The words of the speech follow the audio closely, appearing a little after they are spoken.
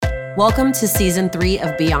Welcome to Season 3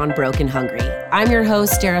 of Beyond Broke and Hungry. I'm your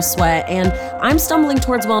host, Dara Sweat, and I'm stumbling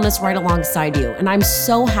towards wellness right alongside you, and I'm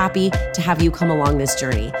so happy to have you come along this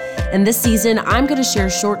journey. In this season, I'm going to share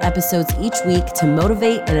short episodes each week to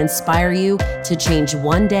motivate and inspire you to change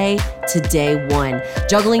one day to day one.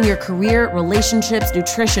 Juggling your career, relationships,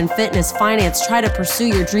 nutrition, fitness, finance, try to pursue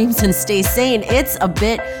your dreams and stay sane. It's a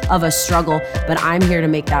bit of a struggle, but I'm here to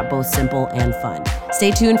make that both simple and fun.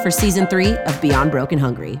 Stay tuned for Season 3 of Beyond Broke and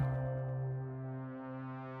Hungry.